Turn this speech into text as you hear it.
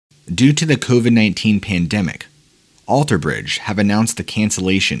Due to the COVID-19 pandemic, Alter Bridge have announced the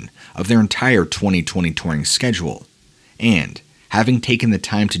cancellation of their entire 2020 touring schedule, and, having taken the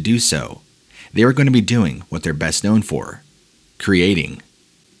time to do so, they are going to be doing what they're best known for: creating.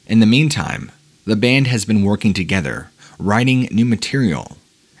 In the meantime, the band has been working together, writing new material,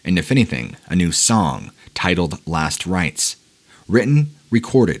 and if anything, a new song titled Last Rites, written,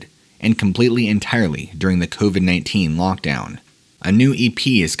 recorded, and completely entirely during the COVID-19 lockdown. A new EP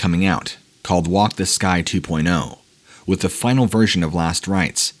is coming out, called Walk the Sky 2.0, with the final version of Last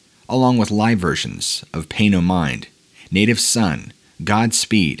Rites, along with live versions of Pay No Mind, Native Son,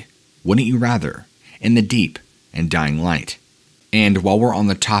 Godspeed, Wouldn't You Rather, In the Deep, and Dying Light. And while we're on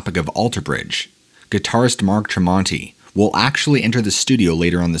the topic of Alter Bridge, guitarist Mark Tremonti will actually enter the studio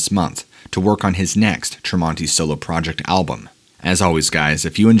later on this month to work on his next Tremonti solo project album. As always guys,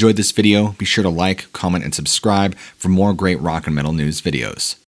 if you enjoyed this video, be sure to like, comment, and subscribe for more great rock and metal news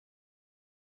videos.